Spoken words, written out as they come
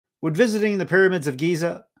Would visiting the pyramids of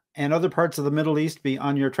Giza and other parts of the Middle East be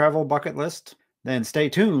on your travel bucket list? Then stay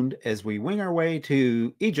tuned as we wing our way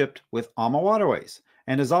to Egypt with AmaWaterways.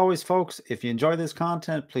 And as always, folks, if you enjoy this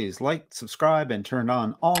content, please like, subscribe, and turn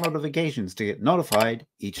on all notifications to get notified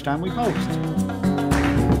each time we post.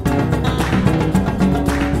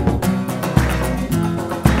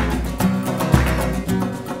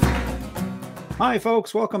 Hi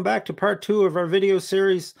folks, welcome back to part 2 of our video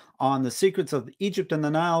series on the secrets of Egypt and the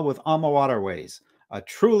Nile with AmaWaterways, a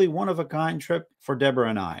truly one-of-a-kind trip for Deborah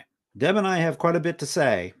and I. Deb and I have quite a bit to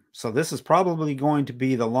say, so this is probably going to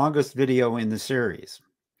be the longest video in the series.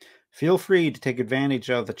 Feel free to take advantage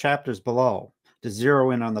of the chapters below to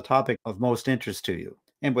zero in on the topic of most interest to you.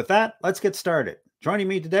 And with that, let's get started. Joining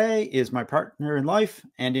me today is my partner in life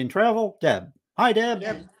and in travel, Deb. Hi, Deb.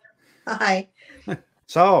 Yep. Hi.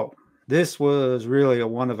 So, this was really a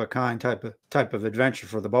one-of-a-kind type of adventure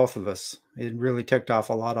for the both of us. It really ticked off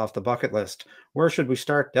a lot off the bucket list. Where should we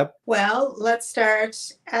start, Deb? Well, let's start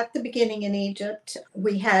at the beginning in Egypt.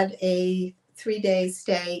 We had a 3-day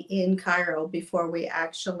stay in Cairo before we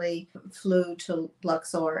actually flew to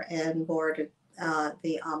Luxor and boarded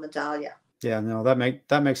the AmaDahlia. Yeah, no, that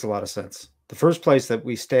makes a lot of sense. The first place that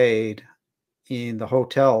we stayed in the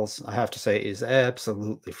hotels, I have to say, is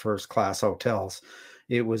absolutely first-class hotels.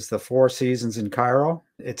 It was the Four Seasons in Cairo.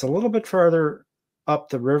 It's a little bit further up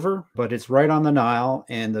the river, but it's right on the Nile,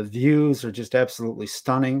 and the views are just absolutely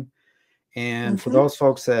stunning. And for those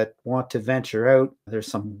folks that want to venture out,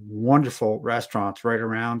 there's some wonderful restaurants right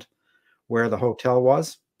around where the hotel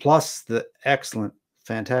was, plus the excellent,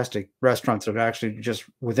 fantastic restaurants that are actually just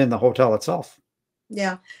within the hotel itself.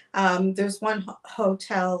 Yeah, there's one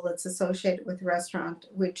hotel that's associated with the restaurant,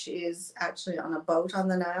 which is actually on a boat on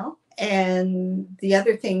the Nile. And the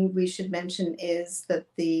other thing we should mention is that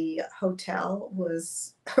the hotel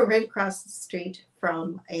was right across the street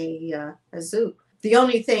from a zoo. The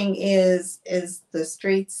only thing is the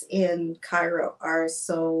streets in Cairo are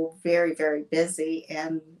so very, very busy,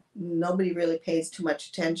 and nobody really pays too much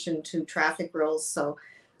attention to traffic rules. So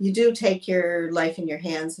you do take your life in your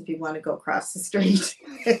hands if you want to go across the street.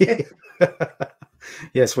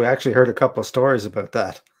 Yes, we actually heard a couple of stories about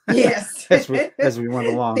that. Yes. as we went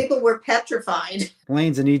along. People were petrified.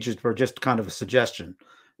 Lanes in Egypt were just kind of a suggestion.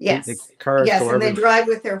 Yes. The cars yes, go and they drive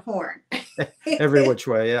with their horn. Every which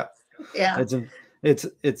way, yeah. Yeah.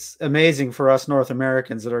 It's amazing for us North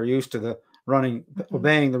Americans that are used to the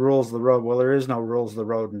obeying the rules of the road. Well, there is no rules of the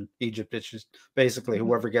road in Egypt. It's just basically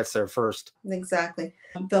whoever gets there first. Exactly.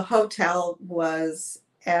 The hotel was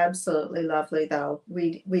absolutely lovely, though.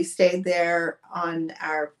 We stayed there on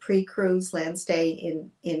our pre-cruise land stay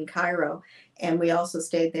in Cairo, and we also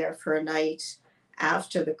stayed there for a night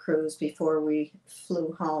after the cruise before we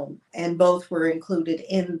flew home, and both were included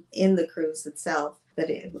in the cruise itself. But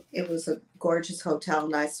it was a gorgeous hotel,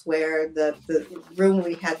 and I swear the room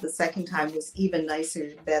we had the second time was even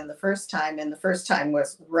nicer than the first time, and the first time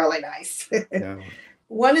was really nice. Yeah.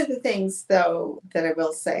 One of the things, though, that I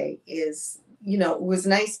will say is, it was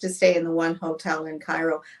nice to stay in the one hotel in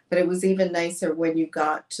Cairo, but it was even nicer when you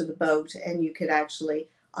got to the boat and you could actually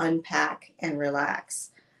unpack and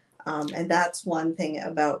relax. And that's one thing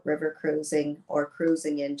about river cruising or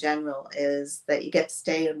cruising in general, is that you get to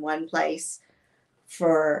stay in one place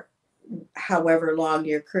for however long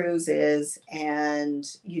your cruise is, and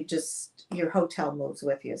your hotel moves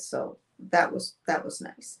with you. So that was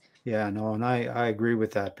nice. Yeah, no, and I agree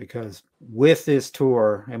with that, because with this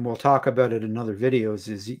tour, and we'll talk about it in other videos,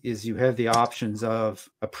 is you have the options of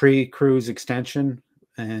a pre-cruise extension,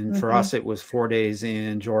 and for us it was 4 days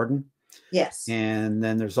in Jordan. Yes. And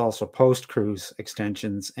then there's also post-cruise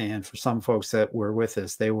extensions, and for some folks that were with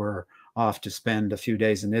us, they were off to spend a few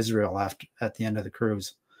days in Israel at the end of the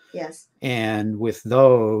cruise. Yes. And with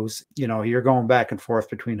those, you're going back and forth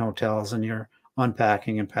between hotels, and you're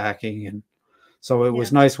unpacking and packing, and so it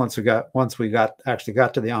was nice once we got to the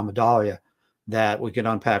AmaDahlia, that we could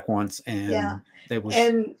unpack once, and it was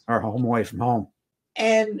our home away from home.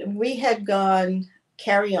 And we had gone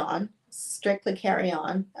strictly carry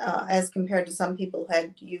on, as compared to some people who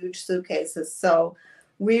had huge suitcases. So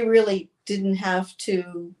we really didn't have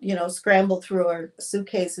to, scramble through our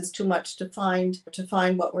suitcases too much to find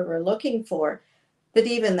what we were looking for. But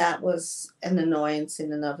even that was an annoyance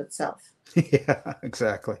in and of itself. Yeah,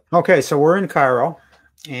 exactly. Okay, so we're in Cairo,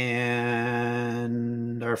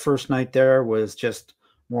 and our first night there was just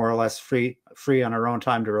more or less free on our own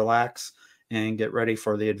time to relax and get ready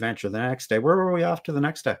for the adventure the next day. Where were we off to the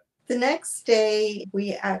next day? The next day,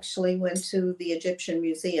 we actually went to the Egyptian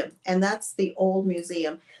Museum, and that's the old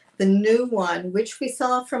museum. The new one, which we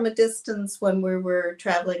saw from a distance when we were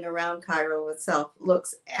traveling around Cairo itself,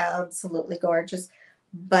 looks absolutely gorgeous,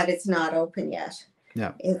 but it's not open yet.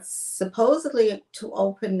 Yeah. It's supposedly to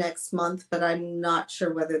open next month, but I'm not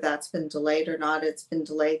sure whether that's been delayed or not. It's been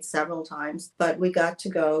delayed several times, but we got to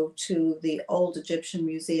go to the old Egyptian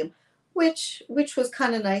museum, which was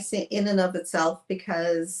kind of nice in and of itself,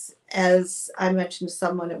 because as I mentioned to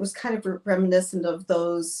someone, it was kind of reminiscent of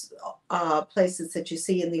those places that you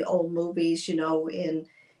see in the old movies, you know, in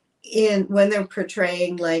when they're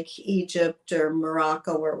portraying like Egypt or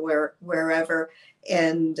Morocco or wherever,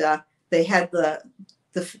 and they had the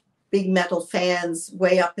big metal fans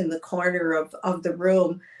way up in the corner of the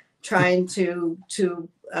room, trying to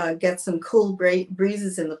get some cool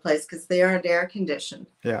breezes in the place because they aren't air conditioned.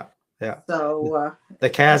 Yeah. Yeah. So the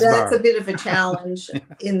Casbah. That's a bit of a challenge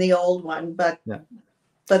in the old one, but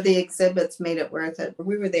the exhibits made it worth it.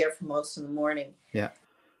 We were there for most of the morning. Yeah.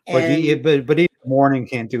 But even morning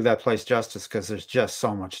can't do that place justice because there's just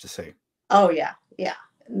so much to see. Oh yeah. Yeah.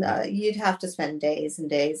 No, you'd have to spend days and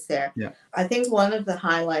days there. Yeah. I think one of the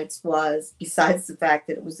highlights was, besides the fact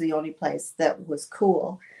that it was the only place that was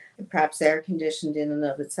cool, perhaps air conditioned in and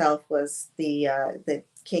of itself, was the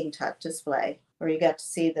King Tut display, where you got to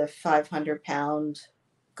see the 500-pound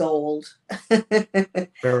gold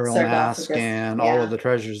burial mask and all of the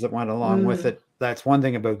treasures that went along with it. That's one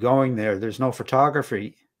thing about going there. There's no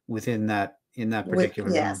photography within that particular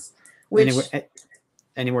room. Yes.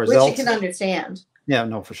 Anywhere which else you can understand. Yeah,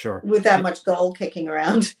 no, for sure. With that much gold kicking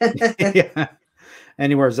around. Yeah.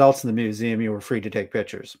 Anywhere else in the museum, you were free to take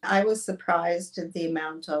pictures. I was surprised at the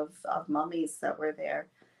amount of mummies that were there.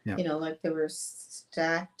 Yeah. You know, like they were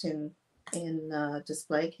stacked in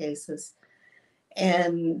display cases.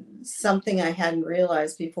 And something I hadn't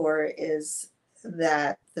realized before is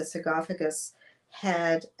that the sarcophagus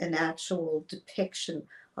had an actual depiction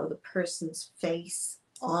of the person's face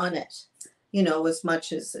on it. You know, as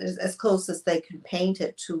much as close as they could paint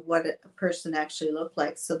it to what a person actually looked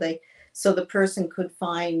like, so the person could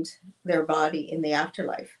find their body in the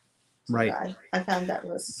afterlife. So right. I found that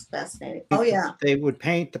was fascinating. Oh yeah. They would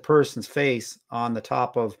paint the person's face on the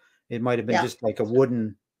top of, it might have been just like a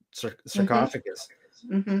wooden sarcophagus,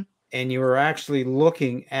 and you were actually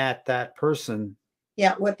looking at that person.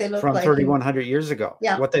 Yeah, what they look from like 3,100 years ago.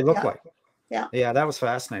 Yeah, what they look like. Yeah. Yeah, that was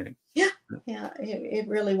fascinating. Yeah. Yeah, it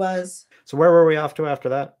really was. So where were we off to after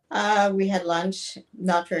that? We had lunch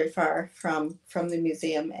not very far from the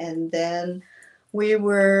museum, and then we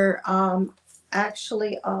were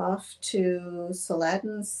actually off to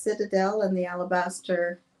Saladin's Citadel and the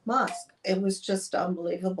Alabaster Mosque. It was just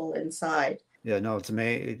unbelievable inside. Yeah, no, it's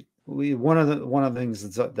amazing. One of the things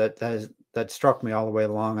that struck me all the way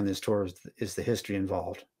along on this tour is the history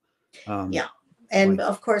involved. Yeah, and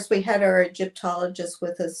of course we had our Egyptologist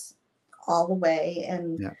with us all the way,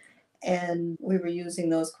 and we were using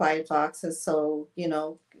those quiet boxes, so you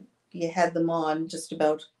know you had them on just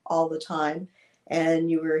about all the time,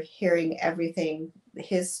 and you were hearing everything, the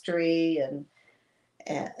history and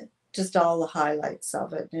just all the highlights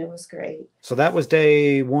of it, and it was great. So that was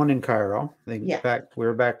day one in Cairo. We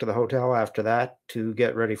were back to the hotel after that to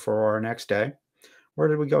get ready for our next day. Where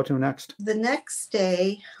did we go to next? The next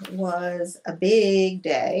day was a big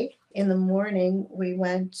day. In the morning, we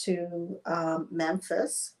went to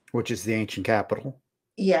Memphis, which is the ancient capital.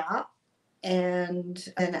 Yeah. And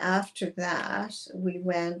after that, we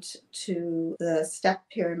went to the step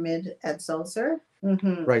pyramid at Zoser.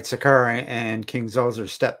 Right, Saqqara and King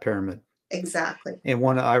Zoser's step pyramid. Exactly. And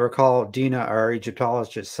I recall Dina, our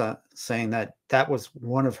Egyptologist, saying that was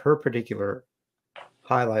one of her particular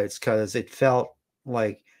highlights because it felt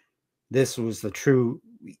like this was the true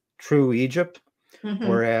Egypt.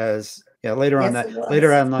 Whereas later on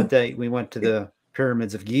that day we went to the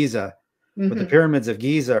pyramids of Giza. But the pyramids of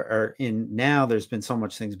Giza are now there's been so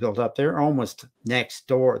much things built up. They're almost next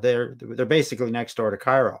door. They're basically next door to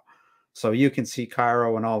Cairo. So you can see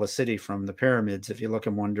Cairo and all the city from the pyramids if you look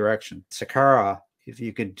in one direction. Saqqara, if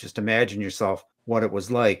you could just imagine yourself what it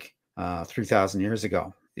was like 3,000 years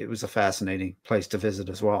ago. It was a fascinating place to visit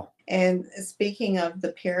as well. And speaking of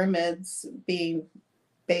the pyramids being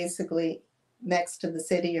basically next to the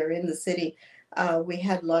city or in the city, we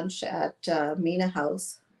had lunch at Mina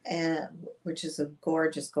House, which is a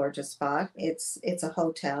gorgeous, gorgeous spot. It's a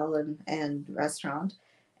hotel and restaurant.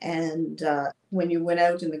 And when you went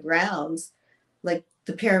out in the grounds, like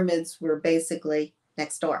the pyramids were basically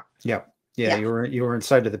next door. Yeah. You were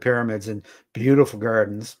inside of the pyramids and beautiful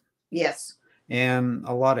gardens. Yes. And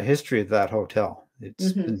a lot of history of that hotel.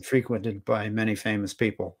 It's been frequented by many famous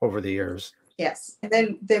people over the years. Yes. And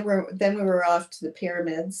then we were off to the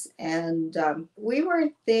pyramids, and we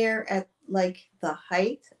weren't there at like the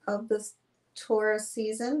height of the tourist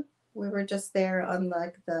season. We were just there on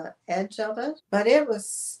like the edge of it, but it was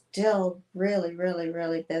still really, really,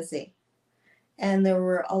 really busy. And there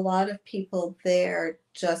were a lot of people there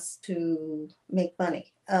just to make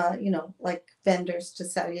money. Like vendors to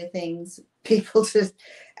sell you things, people to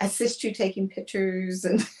assist you taking pictures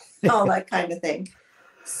and all that kind of thing.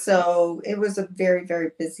 So it was a very,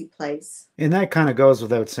 very busy place. And that kind of goes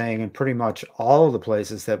without saying in pretty much all of the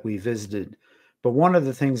places that we visited. But one of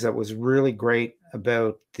the things that was really great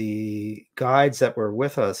about the guides that were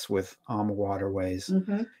with us with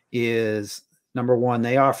AmaWaterways is number one,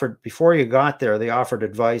 they offered, before you got there, they offered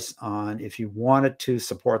advice on if you wanted to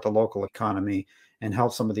support the local economy and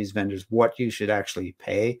help some of these vendors, what you should actually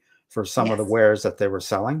pay for some of the wares that they were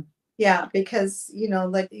selling. Yeah, because,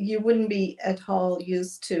 like you wouldn't be at all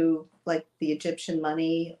used to like the Egyptian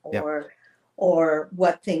money or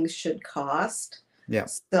what things should cost. Yeah.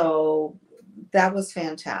 So that was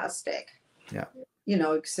fantastic. Yeah.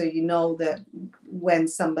 So that when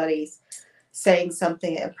somebody's saying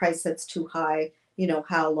something at a price that's too high,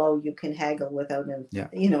 how low you can haggle without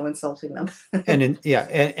insulting them. and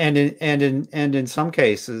in some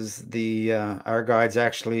cases our guides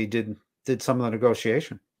actually did some of the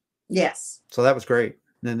negotiation. Yes. So that was great.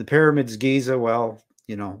 And then the pyramids, Giza, well,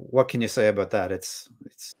 what can you say about that? It's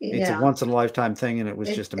a once in a lifetime thing, and it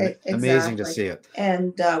was just amazing to see it.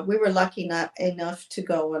 And we were lucky enough to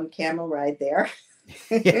go on camel ride there.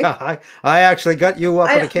 Yeah, I actually got you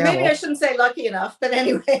up on a camel. Maybe I shouldn't say lucky enough, but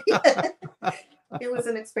anyway, it was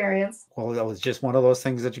an experience. Well, that was just one of those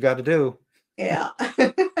things that you got to do. Yeah.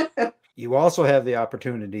 You also have the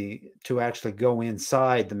opportunity to actually go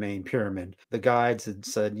inside the main pyramid. The guides had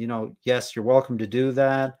said, yes, you're welcome to do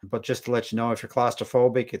that, but just to let you know, if you're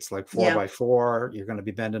claustrophobic, it's like 4x4. You're going to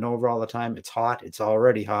be bending over all the time. It's hot. It's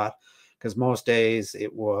already hot. Because most days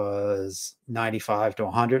it was 95 to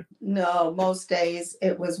 100. No, most days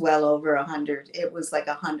it was well over 100. It was like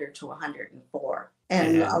 100 to 104,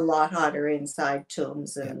 and a lot hotter inside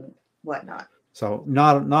tombs and whatnot. So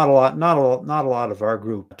not a lot of our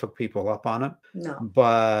group took people up on it. No,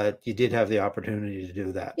 but you did have the opportunity to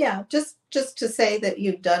do that. Yeah, just to say that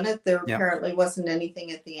you've done it. There apparently wasn't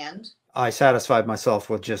anything at the end. I satisfied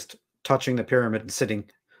myself with just touching the pyramid and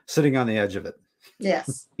sitting on the edge of it.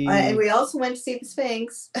 Yes. And we also went to see the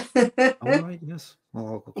Sphinx. All right, yes.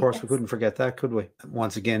 Well, of course, we couldn't forget that, could we?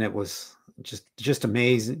 Once again, it was just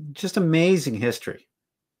amazing history.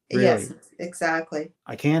 Really. Yes, exactly.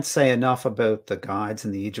 I can't say enough about the guides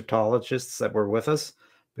and the Egyptologists that were with us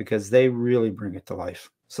because they really bring it to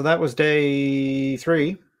life. So that was day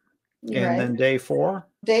 3. And then day 4?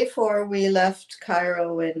 Day 4, we left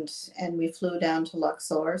Cairo and we flew down to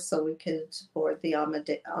Luxor so we could board the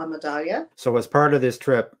AmaDahlia. So as part of this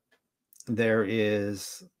trip, there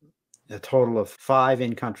is a total of 5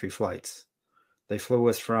 in-country flights. They flew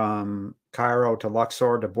us from Cairo to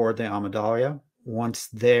Luxor to board the AmaDahlia. Once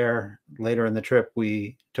there, later in the trip,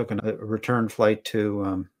 we took a return flight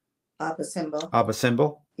to Abu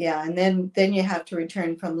Simbel. Yeah, and then you have to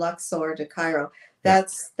return from Luxor to Cairo.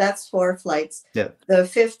 That's 4 flights. Yeah. The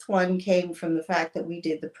 5th one came from the fact that we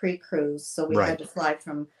did the pre-cruise, so we had to fly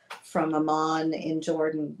from Amman in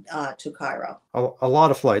Jordan to Cairo. A lot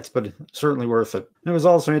of flights, but certainly worth it. It was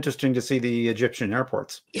also interesting to see the Egyptian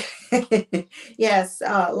airports. Yes,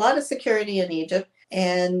 a lot of security in Egypt,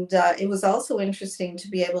 and it was also interesting to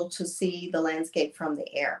be able to see the landscape from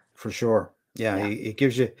the air. For sure. Yeah. It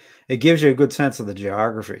gives you a good sense of the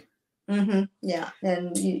geography. Yeah,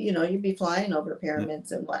 and you'd be flying over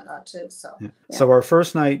pyramids and whatnot too. So, So our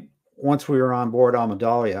first night, once we were on board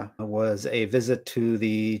AmaDahlia, was a visit to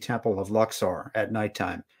the Temple of Luxor at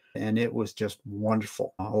nighttime, and it was just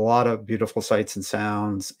wonderful. A lot of beautiful sights and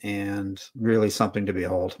sounds, and really something to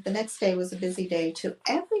behold. The next day was a busy day too.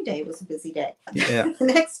 Every day was a busy day. Yeah. The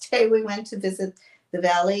next day we went to visit the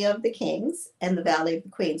Valley of the Kings and the Valley of the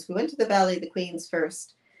Queens. We went to the Valley of the Queens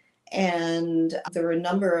first. And there were a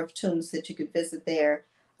number of tombs that you could visit there.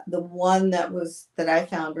 The one that I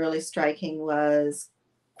found really striking was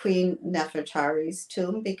Queen Nefertari's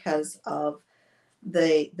tomb because of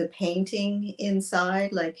the painting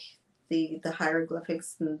inside, like the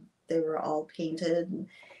hieroglyphics, and they were all painted. And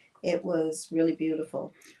it was really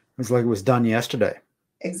beautiful. It was like it was done yesterday.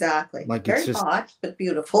 Exactly. Like very hot, but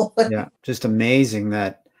beautiful. Yeah, just amazing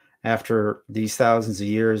that after these thousands of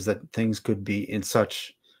years that things could be in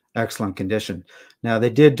such excellent condition. Now they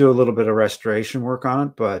did do a little bit of restoration work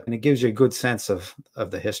on it, and it gives you a good sense of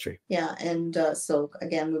the history. Yeah, and so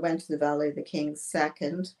again, we went to the Valley of the Kings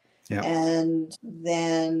second, Yeah. And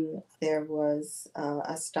then there was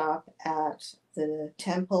a stop at the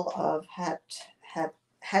Temple of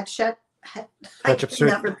Hatshepsut. I can Hatshepsut.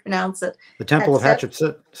 never pronounce it. The Temple of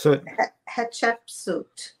Hatshepsut. Hatshepsut.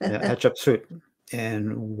 Yeah, Hatshepsut.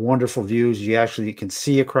 And wonderful views. You actually can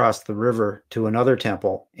see across the river to another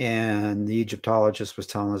temple. And the Egyptologist was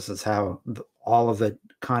telling us is how all of it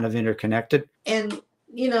kind of interconnected. And,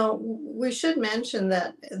 you know, we should mention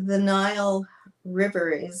that the Nile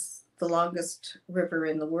River is the longest river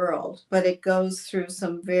in the world, but it goes through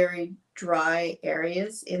some very dry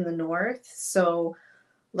areas in the north. So,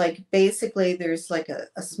 like, basically, there's like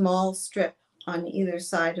a small strip on either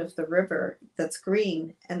side of the river that's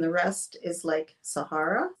green, and the rest is like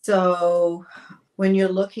Sahara. So, when you're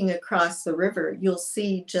looking across the river, you'll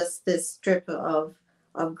see just this strip of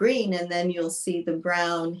green, and then you'll see the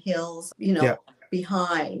brown hills, you know, Yeah.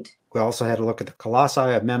 behind. We also had a look at the Colossi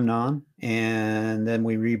of Memnon, and then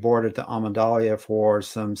we reboarded to AmaDahlia for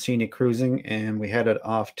some scenic cruising, and we headed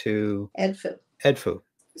off to Edfu.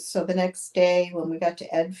 So the next day when we got to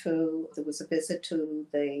Edfu, there was a visit to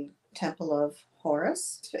the Temple of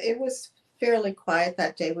Horus. It was fairly quiet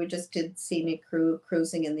that day. We just did scenic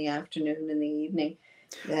cruising in the afternoon and the evening.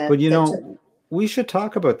 But, you know, we should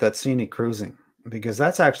talk about that scenic cruising, because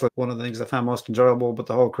that's actually one of the things I found most enjoyable about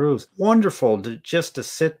the whole cruise. Wonderful just to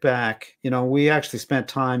sit back. You know, we actually spent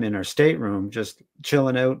time in our stateroom just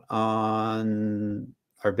chilling out on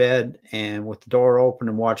our bed and with the door open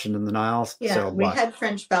and watching the Nile sail by. We had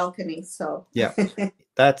French balconies, so yeah,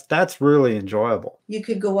 that's really enjoyable. You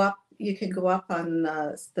could go up on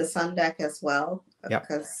the sun deck as well,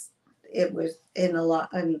 because it was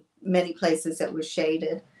in many places it was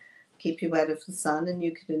shaded, keep you out of the sun, and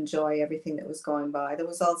you could enjoy everything that was going by. There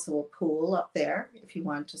was also a pool up there if you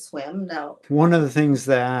want to swim. Now, one of the things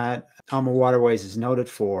that AmaWaterways is noted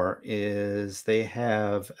for is they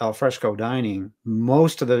have al fresco dining.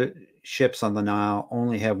 Most of the ships on the Nile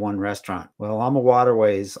only have one restaurant. Well,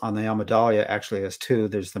 AmaWaterways on the AmaDahlia actually has two.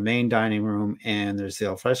 There's the main dining room, and there's the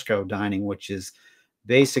al fresco dining, which is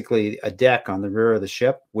basically a deck on the rear of the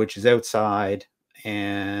ship, which is outside,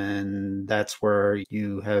 and that's where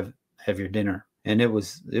you have your dinner. And it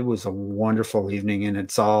was a wonderful evening, and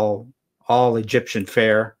it's all Egyptian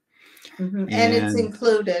fare. And it's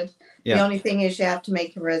included. The only thing is you have to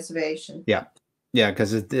make a reservation.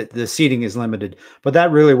 Because the seating is limited. But that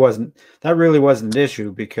really wasn't an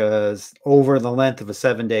issue, because over the length of a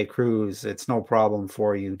 7-day cruise, it's no problem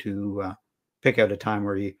for you to pick out a time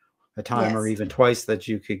or even twice that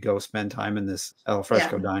you could go spend time in this al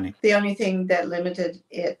fresco dining. The only thing that limited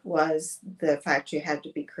it was the fact you had to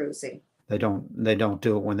be cruising. They don't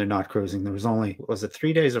do it when they're not cruising. There was only, was it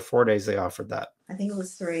 3 days or 4 days they offered that? I think it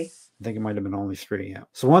was 3. I think it might have been only 3, yeah.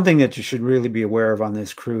 So one thing that you should really be aware of on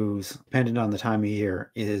this cruise, depending on the time of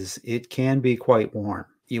year, is it can be quite warm.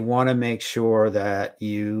 You want to make sure that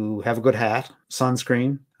you have a good hat,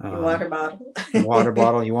 sunscreen, water bottle. Water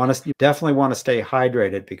bottle. You definitely want to stay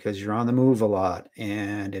hydrated, because you're on the move a lot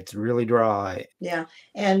and it's really dry. Yeah,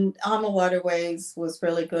 and AmaWaterways was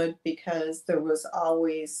really good because there was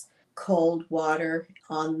always cold water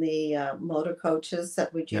on the motor coaches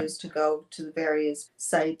that we'd use to go to the various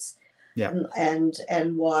sites.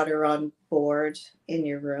 And water on board in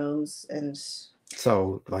your rooms. And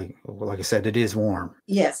so, like I said, it is warm.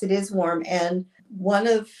 Yes, it is warm. And one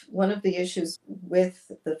of the issues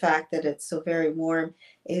with the fact that it's so very warm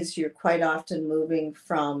is you're quite often moving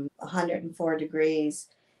from 104 degrees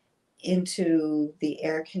into the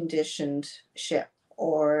air-conditioned ship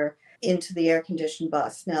or into the air-conditioned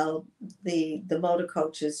bus. Now, the motor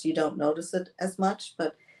coaches, you don't notice it as much,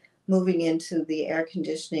 but moving into the air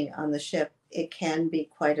conditioning on the ship, it can be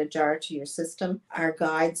quite a jar to your system. Our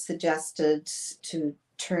guide suggested to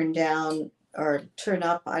turn down or turn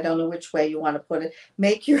up, I don't know which way you want to put it,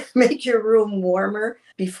 make your room warmer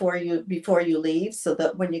before you leave, so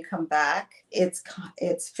that when you come back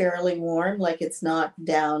it's fairly warm, like it's not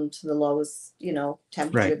down to the lowest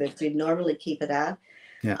temperature that you'd normally keep it at.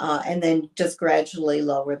 And then just gradually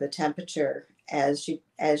lower the temperature as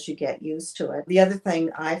you get used to it. The other thing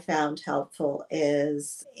I found helpful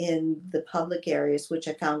is in the public areas, which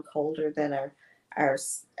I found colder than our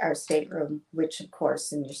stateroom, which of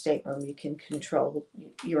course in your stateroom you can control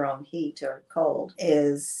your own heat or cold,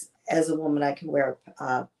 is as a woman I can wear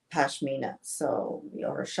a pashmina,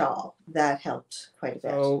 or a shawl. That helped quite a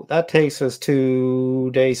bit. So that takes us to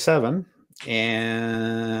day 7.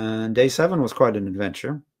 And day 7 was quite an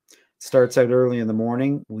adventure. Starts out early in the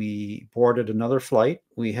morning. We boarded another flight.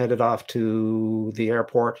 We headed off to the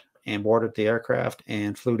airport and boarded the aircraft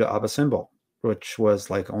and flew to Abu Simbel, which was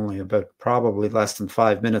like only about probably less than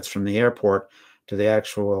 5 minutes from the airport. to the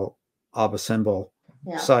actual Abu Simbel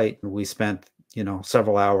Yeah. site. We spent,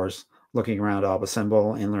 several hours looking around Abu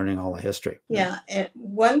Simbel and learning all the history. Yeah. And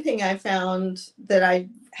one thing I found that I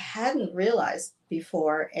hadn't realized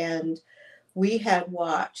before, and we had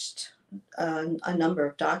watched a number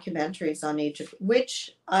of documentaries on Egypt,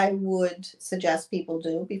 which I would suggest people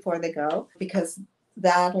do before they go, because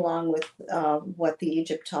that, along with what the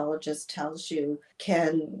Egyptologist tells you,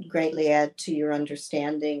 can greatly add to your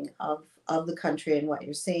understanding of the country and what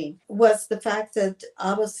you're seeing, was the fact that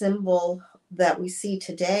Abu Simbel that we see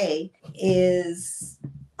today is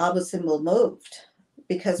Abu Simbel moved.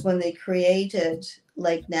 Because when they created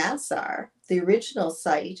Lake Nasser, the original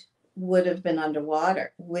site would have been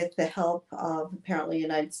underwater with the help of apparently the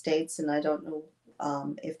United States, and I don't know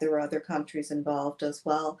if there were other countries involved as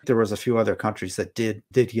well. There was a few other countries that did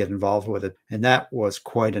get involved with it, and that was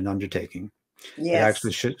quite an undertaking. Yes.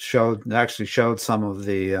 It actually showed some of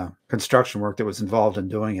the construction work that was involved in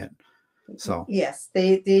doing it. So yes,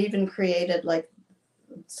 they even created like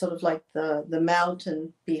sort of like the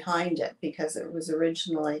mountain behind it, because it was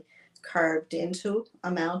originally carved into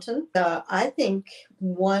a mountain. I think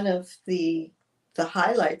one of the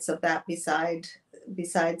highlights of that, besides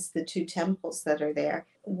the two temples that are there,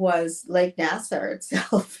 was Lake Nasser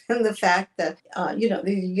itself, and the fact that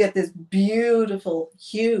you get this beautiful,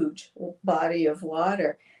 huge body of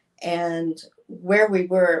water, and where we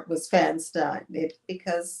were, it was fenced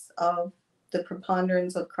because of the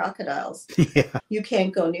preponderance of crocodiles. yeah. You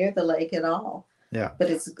can't go near the lake at all. Yeah. But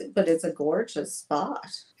it's a gorgeous spot.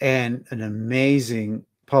 And an amazing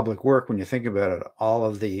public work when you think about it. All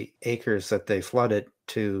of the acres that they flooded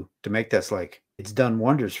to make this lake. It's done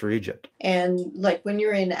wonders for Egypt. And like when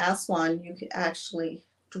you're in Aswan, you could actually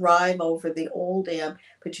drive over the old dam,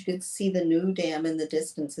 but you could see the new dam in the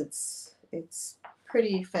distance. It's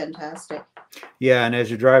pretty fantastic. Yeah, and as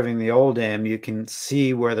you're driving the old dam, you can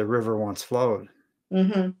see where the river once flowed.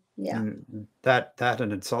 Mm-hmm. Yeah. And that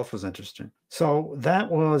in itself was interesting. So that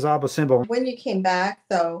was Abu Simbel. When you came back,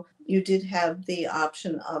 though, you did have the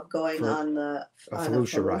option of going on a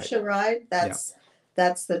Felucca ride.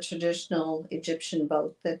 That's the traditional Egyptian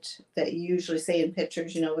boat that you usually see in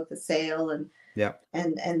pictures, with the sail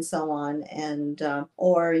and so on. And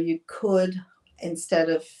or you could, instead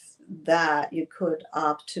of that, you could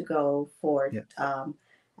opt to go for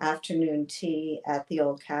afternoon tea at the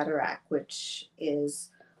Old Cataract, which is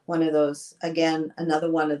one of those, again, another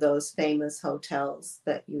one of those famous hotels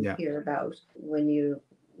that you hear about when you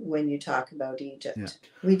talk about Egypt. Yeah.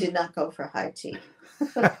 We did not go for high tea.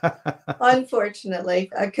 Unfortunately,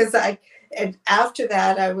 because after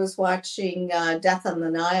that I was watching Death on the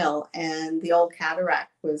Nile, and the Old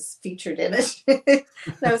Cataract was featured in it. And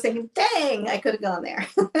I was thinking, dang, I could have gone there.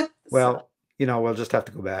 Well, we'll just have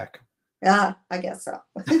to go back. Yeah, I guess so.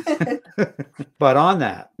 But on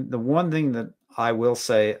that, the one thing that I will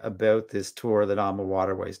say about this tour that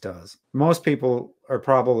AmaWaterways does, most people are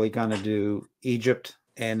probably going to do Egypt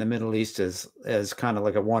and the Middle East as kind of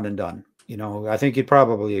like a one and done. I think you'd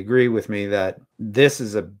probably agree with me that this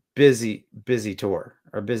is a busy tour,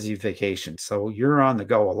 or busy vacation. So you're on the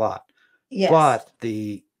go a lot. Yes. But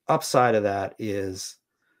the upside of that is,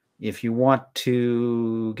 if you want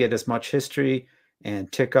to get as much history and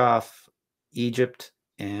tick off Egypt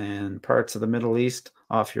and parts of the Middle East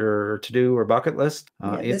off your to-do or bucket list,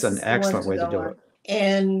 it's an excellent way to do it.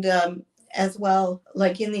 And as well,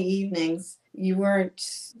 like in the evenings, you weren't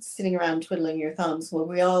sitting around twiddling your thumbs. Well,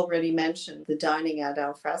 we already mentioned the dining at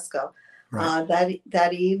Al Fresco. Right.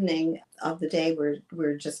 That evening of the day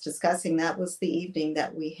we're just discussing, that was the evening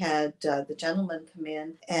that we had the gentleman come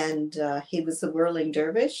in, and he was the whirling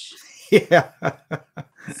dervish. Yeah.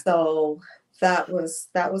 So that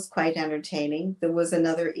was quite entertaining. There was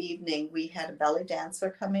another evening we had a belly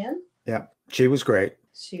dancer come in. Yeah, she was great.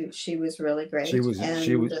 She was really great. She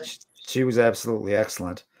was absolutely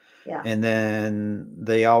excellent. Yeah. And then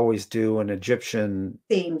they always do an Egyptian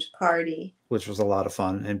themed party, which was a lot of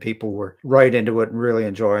fun, and people were right into it and really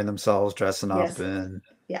enjoying themselves, dressing up and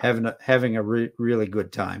having a really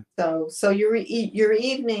good time. So your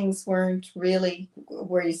evenings weren't really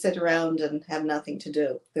where you sit around and have nothing to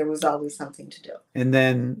do. There was always something to do. And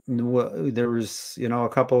then there was a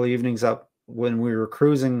couple of evenings up when we were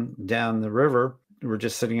cruising down the river. We were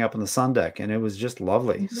just sitting up on the sun deck, and it was just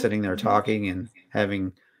lovely, sitting there talking and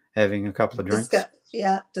having a couple of drinks.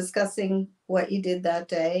 Discussing what you did that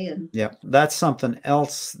day. And that's something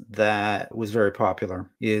else that was very popular,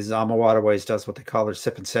 is AmaWaterways does what they call their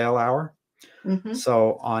sip and sail hour. Mm-hmm.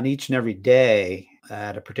 So on each and every day,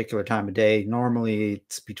 at a particular time of day. Normally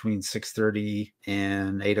it's between 6:30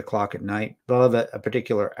 and 8 o'clock at night. They'll have a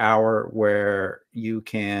particular hour where you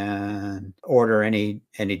can order any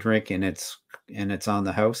drink, and it's on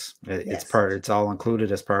the house. It's all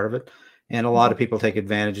included as part of it. And a lot of people take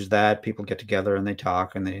advantage of that. People get together and they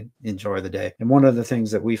talk and they enjoy the day. And one of the things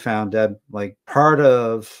that we found, Deb, like part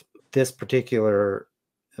of this particular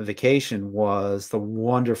vacation was the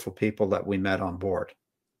wonderful people that we met on board.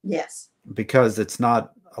 Yes. Because it's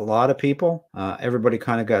not a lot of people. Everybody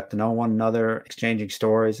kind of got to know one another, exchanging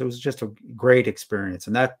stories. It was just a great experience.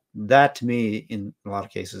 And that to me, in a lot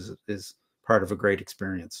of cases, is part of a great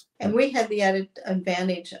experience. And we had the added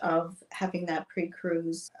advantage of having that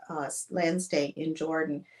pre-cruise land stay in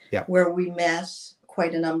Jordan, where we met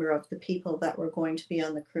quite a number of the people that were going to be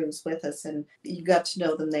on the cruise with us, and you got to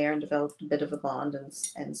know them there and developed a bit of a bond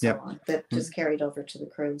and so on that just carried over to the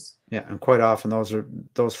cruise. Yeah, and quite often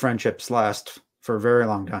those friendships last for a very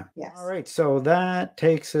long time. Yes. All right, so that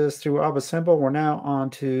takes us through Abu Simbel. We're now on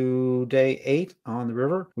to day 8 on the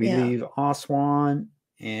river. We leave Aswan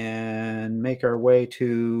and make our way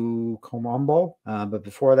to Komombo. But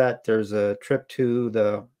before that, there's a trip to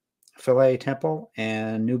the Philae Temple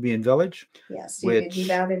and Nubian Village. Yes, you did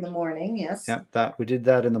that in the morning, yes. Yeah, we did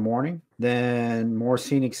that in the morning. Then more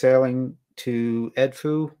scenic sailing to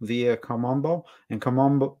Edfu via Komombo. And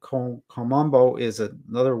Komombo is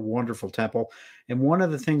another wonderful temple. And one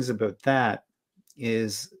of the things about that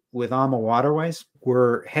is with AmaWaterways,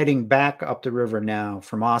 we're heading back up the river now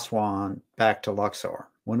from Aswan back to Luxor.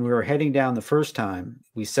 When we were heading down the first time,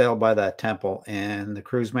 we sailed by that temple, and the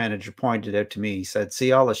cruise manager pointed out to me, he said,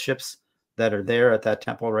 see all the ships that are there at that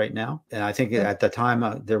temple right now? And I think at the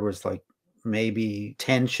time there was like maybe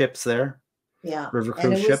 10 ships there. Yeah. River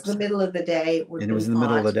cruise ships. And it was the middle of the day. It was in the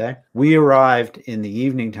middle of the day. We arrived in the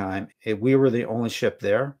evening time. We were the only ship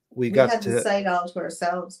there. We had the site all to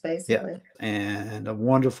ourselves, basically. Yeah, and a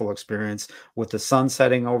wonderful experience with the sun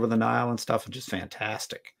setting over the Nile and stuff. Just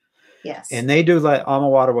fantastic. Yes. And they do that.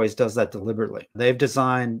 AmaWaterways does that deliberately. They've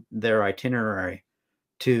designed their itinerary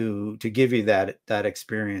to give you that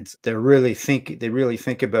experience. They really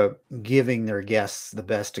think about giving their guests the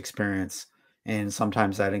best experience. And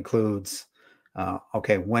sometimes that includes,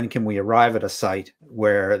 okay, when can we arrive at a site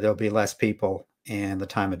where there'll be less people and the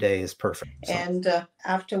time of day is perfect. So. And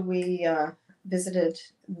after we visited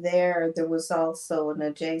there was also an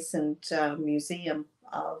adjacent museum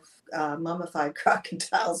of mummified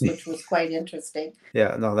crocodiles, which was quite interesting.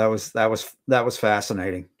 Yeah, no, that was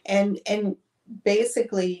fascinating. And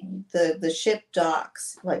basically the ship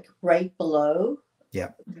docks like right below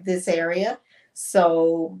this area.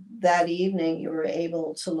 So that evening you were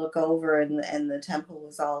able to look over and the temple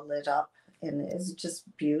was all lit up, and it's just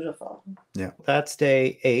beautiful. Yeah, that's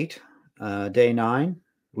day 8. Day 9,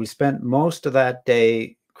 we spent most of that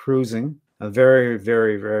day cruising. A very,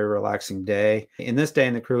 very, very relaxing day. In this day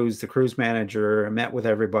in the cruise manager met with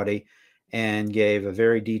everybody and gave a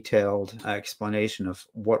very detailed explanation of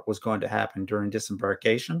what was going to happen during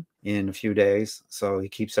disembarkation in a few days. So they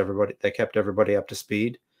kept everybody up to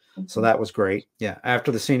speed. So that was great. Yeah.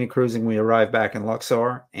 After the scenic cruising, we arrived back in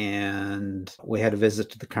Luxor and we had a visit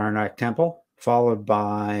to the Karnak Temple, followed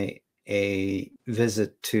by a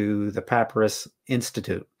visit to the Papyrus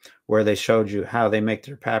Institute, where they showed you how they make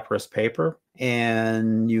their papyrus paper.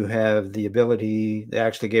 And you have the ability, they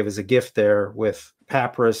actually gave us a gift there with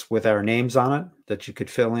papyrus with our names on it that you could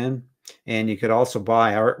fill in. And you could also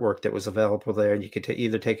buy artwork that was available there, and you could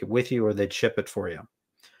either take it with you or they'd ship it for you.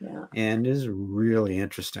 Yeah. And it is really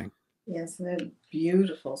interesting. Yes, and they're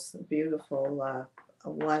beautiful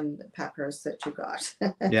one papyrus that you got.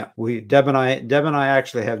 Yeah, Deb and I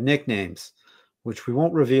actually have nicknames, which we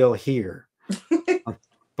won't reveal here.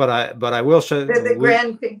 But I will show the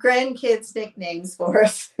grandkids nicknames for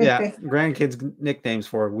us. Yeah, grandkids nicknames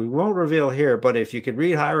for it. We won't reveal here, but if you can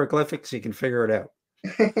read hieroglyphics, you can figure it out.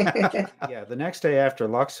 Yeah, the next day after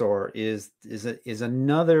Luxor is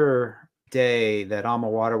another day that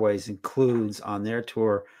AmaWaterways includes on their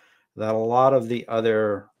tour that a lot of the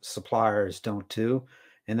other suppliers don't do,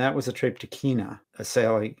 and that was a trip to Kina, a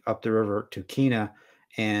sailing up the river to Kina,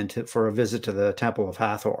 and for a visit to the Temple of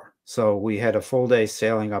Hathor. So we had a full day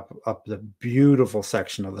sailing up the beautiful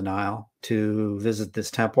section of the Nile to visit this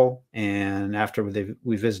temple, and after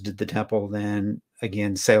we visited the temple, then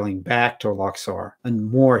again sailing back to Luxor, and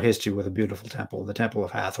more history with a beautiful temple, the Temple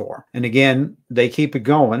of Hathor. And again, they keep it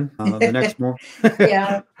going. The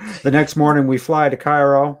next morning we fly to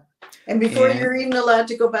Cairo. And before you're even allowed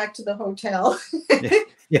to go back to the hotel.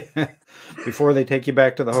 Yeah. Before they take you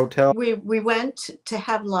back to the hotel. We went to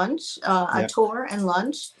have lunch, a tour and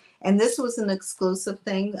lunch. And this was an exclusive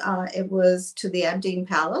thing. It was to the Aberdeen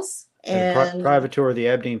Palace. Did a And private tour of the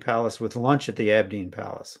Aberdeen Palace with lunch at the Aberdeen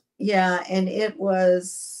Palace. yeah, and it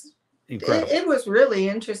was Incredible. it was really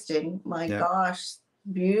interesting. My Yeah. gosh,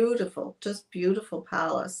 beautiful, just beautiful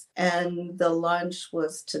palace. And the lunch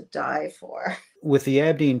was to die for. With the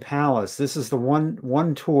Aberdeen Palace, this is the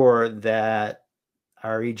one tour that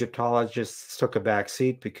our Egyptologists took a back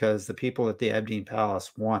seat because the people at the Aberdeen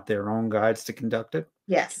Palace want their own guides to conduct it.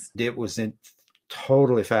 Yes. It was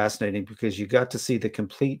totally fascinating because you got to see the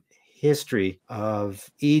complete history of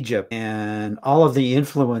Egypt and all of the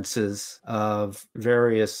influences of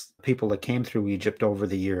various people that came through Egypt over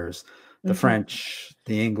the years, the French,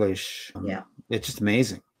 the English. Yeah. It's just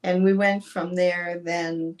amazing. And we went from there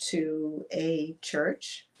then to a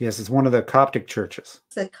church. Yes, it's one of the Coptic churches.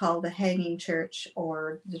 It's called the Hanging Church,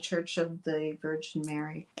 or the Church of the Virgin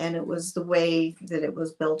Mary. And it was the way that it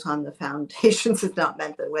was built on the foundations. It's not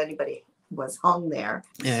meant that anybody was hung there.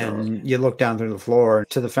 And you look down through the floor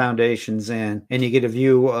to the foundations, and you get a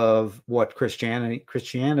view of what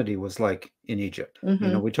Christianity was like in Egypt. You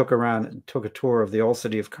know, we took a tour of the old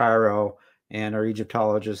city of Cairo, and our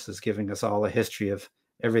Egyptologist is giving us all the history of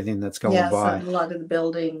everything that's going by. A lot of the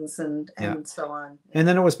buildings and so on. And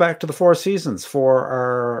then it was back to the Four Seasons for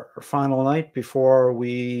our final night before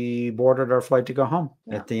we boarded our flight to go home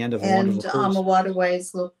at the end of a wonderful cruise. And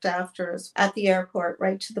AmaWaterways looked after us at the airport,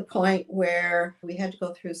 right to the point where we had to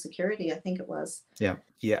go through security, I think it was. Yeah.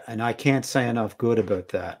 And I can't say enough good about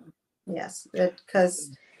that. Yes,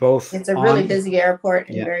 because it's a really busy airport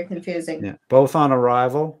and very confusing. Yeah. Both on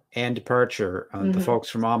arrival and departure, the folks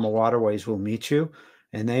from AmaWaterways will meet you.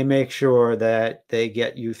 And they make sure that they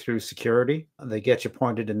get you through security. They get you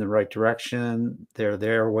pointed in the right direction. They're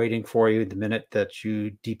there waiting for you the minute that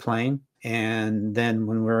you deplane. And then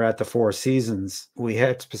when we were at the Four Seasons, we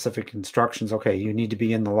had specific instructions. Okay, you need to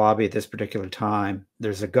be in the lobby at this particular time.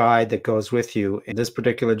 There's a guide that goes with you. And this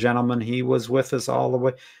particular gentleman, he was with us all the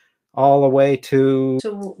way to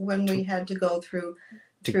when we had to go through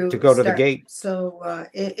to go to the gate. So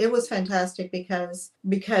it was fantastic because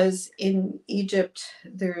in Egypt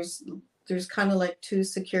there's kind of like two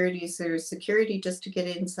securities. There's security just to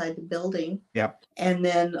get inside the building. Yep. And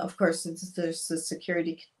then of course there's the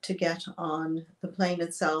security to get on the plane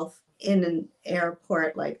itself. In an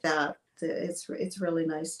airport like that, it's really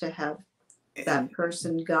nice to have that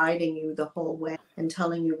person guiding you the whole way and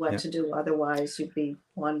telling you what to do. Otherwise you'd be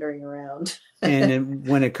wandering around. And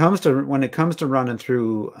when it comes to running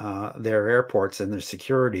through their airports and their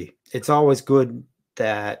security, it's always good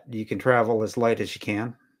that you can travel as light as you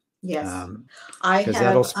can. Yes, because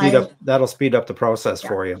that'll speed up the process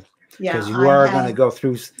for you. Because you are going to go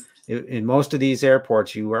through, in most of these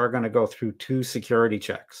airports, you are going to go through 2 security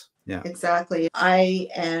checks. Yeah, exactly. I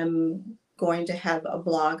am going to have a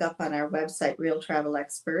blog up on our website,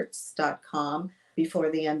 realtravelexperts.com,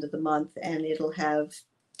 before the end of the month, and it'll have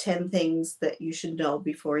 10 things that you should know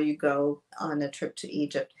before you go on a trip to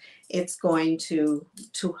Egypt. It's going to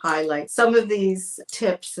highlight some of these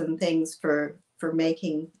tips and things for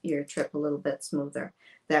making your trip a little bit smoother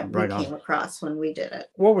that we came across when we did it.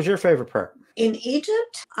 What was your favorite part? In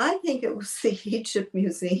Egypt, I think it was the Egypt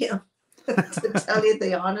Museum, to tell you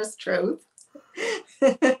the honest truth.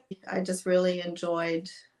 I just really enjoyed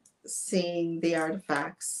seeing the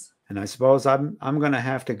artifacts. And I suppose I'm going to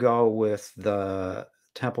have to go with the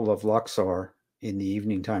Temple of Luxor in the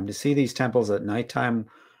evening time. To see these temples at nighttime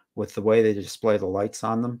with the way they display the lights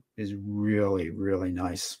on them is really, really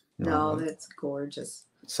nice. No, that's gorgeous.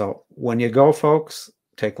 So when you go, folks,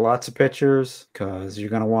 take lots of pictures because you're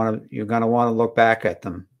going to want to look back at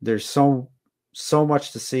them. There's so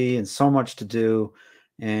much to see and so much to do.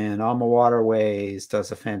 And AmaWaterways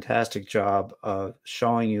does a fantastic job of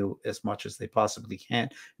showing you as much as they possibly can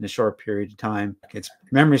in a short period of time. It's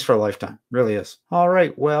memories for a lifetime, really is. All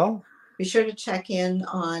right, well, be sure to check in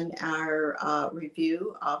on our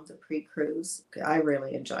review of the pre-cruise. I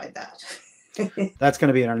really enjoyed that. That's going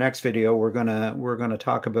to be in our next video. We're gonna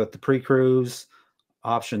talk about the pre-cruise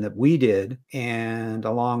option that we did, and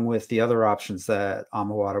along with the other options that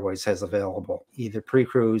AmaWaterways has available, either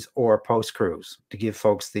pre-cruise or post-cruise, to give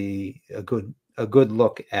folks a good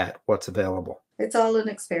look at what's available. It's all an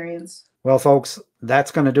experience. Well, folks,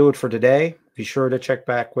 that's going to do it for today. Be sure to check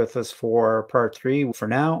back with us for part 3. For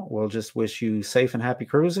now, we'll just wish you safe and happy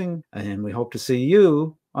cruising, and we hope to see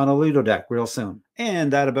you on a Lido deck real soon.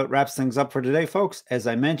 And that about wraps things up for today, folks. As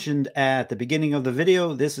I mentioned at the beginning of the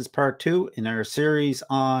video, this is part 2 in our series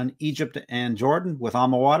on Egypt and Jordan with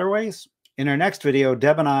AmaWaterways. In our next video,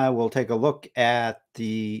 Deb and I will take a look at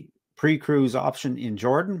the pre-cruise option in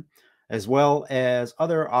Jordan, as well as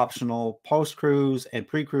other optional post-cruise and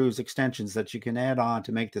pre-cruise extensions that you can add on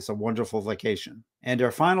to make this a wonderful vacation. And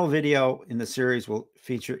our final video in the series will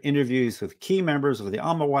feature interviews with key members of the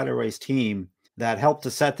AmaWaterways team that helped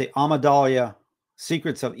to set the AmaDahlia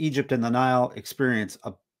Secrets of Egypt and the Nile experience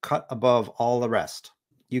a cut above all the rest.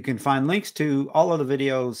 You can find links to all of the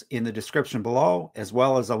videos in the description below, as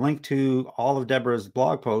well as a link to all of Deborah's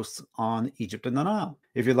blog posts on Egypt and the Nile.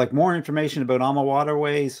 If you'd like more information about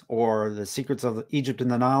AmaWaterways or the secrets of Egypt and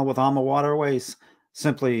the Nile with AmaWaterways,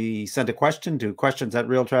 simply send a question to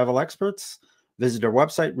questions@realtravelexperts. Visit our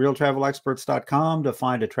website, realtravelexperts.com, to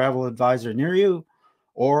find a travel advisor near you,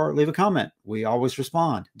 or leave a comment. We always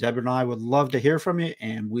respond. Deborah and I would love to hear from you,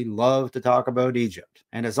 and we love to talk about Egypt.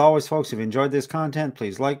 And as always, folks, if you enjoyed this content,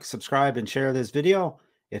 please like, subscribe, and share this video.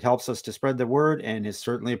 It helps us to spread the word and is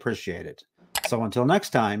certainly appreciated. So until next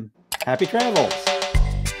time, happy travels.